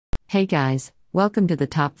Hey guys, welcome to the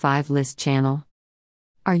Top 5 List channel.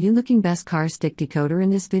 Are you looking best car stick decoder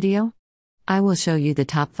in this video? I will show you the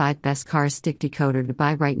top 5 best car stick decoder to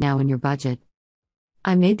buy right now in your budget.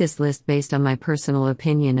 I made this list based on my personal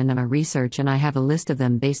opinion and my research, and I have a list of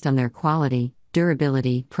them based on their quality,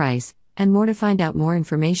 durability, price, and more to find out more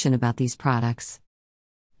information about these products.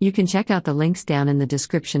 You can check out the links down in the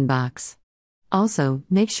description box. Also,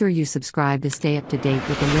 make sure you subscribe to stay up to date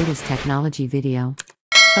with the latest technology video.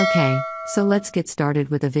 Okay, so let's get started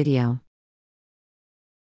with the video.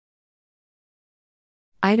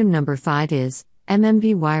 Item number 5 is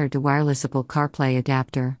MMB wired to wirelessable CarPlay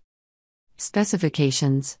adapter.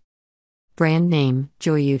 Specifications. Brand name,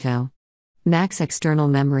 Joyuto. Max external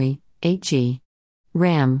memory, 8GB.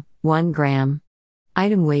 RAM, 1 gram.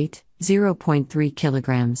 Item weight, 0.3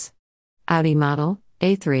 kilograms. Audi model,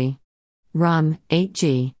 A3. ROM,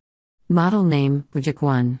 8GB. Model name, Project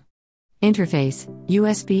 1. Interface,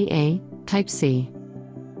 USB-A, Type-C.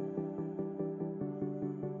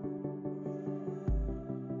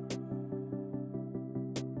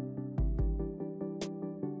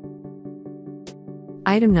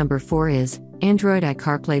 Item number 4 is Android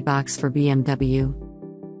Carplay box for BMW.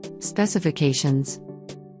 Specifications.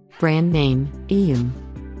 Brand name, EU.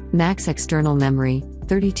 Max external memory,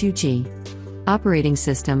 32GB. Operating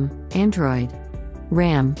system, Android.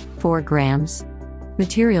 RAM, 4 grams.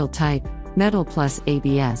 Material type, metal plus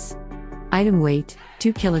ABS. Item weight,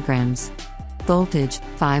 2 kilograms. Voltage,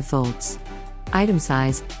 5 volts. Item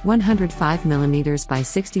size, 105mm by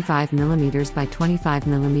 65mm by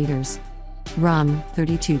 25mm. ROM,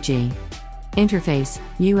 32GB. Interface,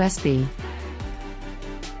 USB.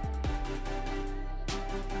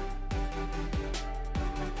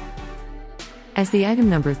 As the item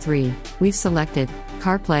number 3, we've selected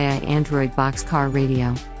CarPlay Android Box Car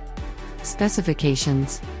Radio.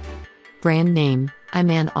 Specifications. Brand name,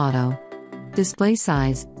 iMan Auto. Display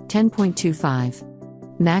size,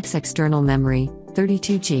 10.25. Max external memory,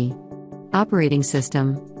 32GB. Operating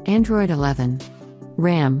system, Android 11.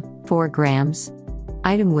 RAM, 4 grams.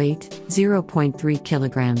 Item weight, 0.3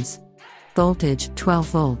 kilograms. Voltage, 12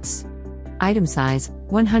 volts. Item size,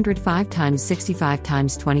 105 x 65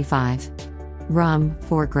 x 25. ROM,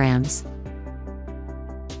 4 grams.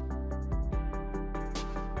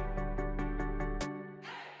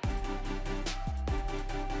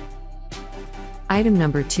 Item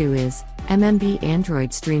number 2 is MMB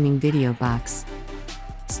Android Streaming Video Box.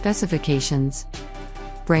 Specifications.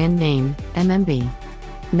 Brand name, MMB.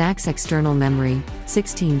 Max external memory,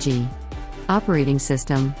 16GB. Operating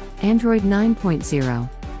system, Android 9.0.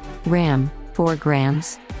 RAM, 4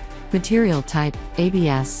 grams. Material type,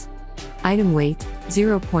 ABS. Item weight,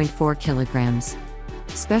 0.4 kilograms.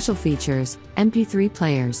 Special features, MP3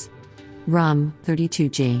 players. ROM,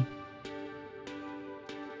 32GB.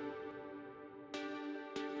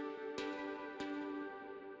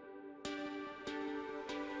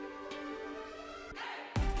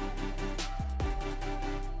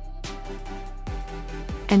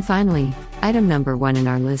 And finally, item number 1 in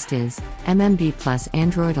our list is MMB Plus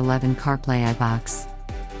Android 11 CarPlay iBox.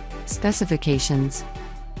 Specifications.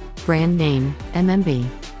 Brand name, MMB.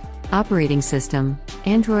 Operating system,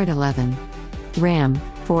 Android 11. RAM,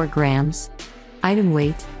 4 grams. Item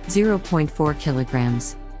weight, 0.4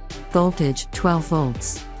 kilograms. Voltage, 12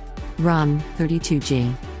 volts. ROM,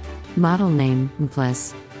 32GB. Model name,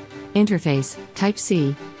 Plus. Interface,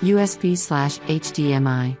 Type-C,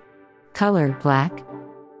 USB/HDMI. Color, black.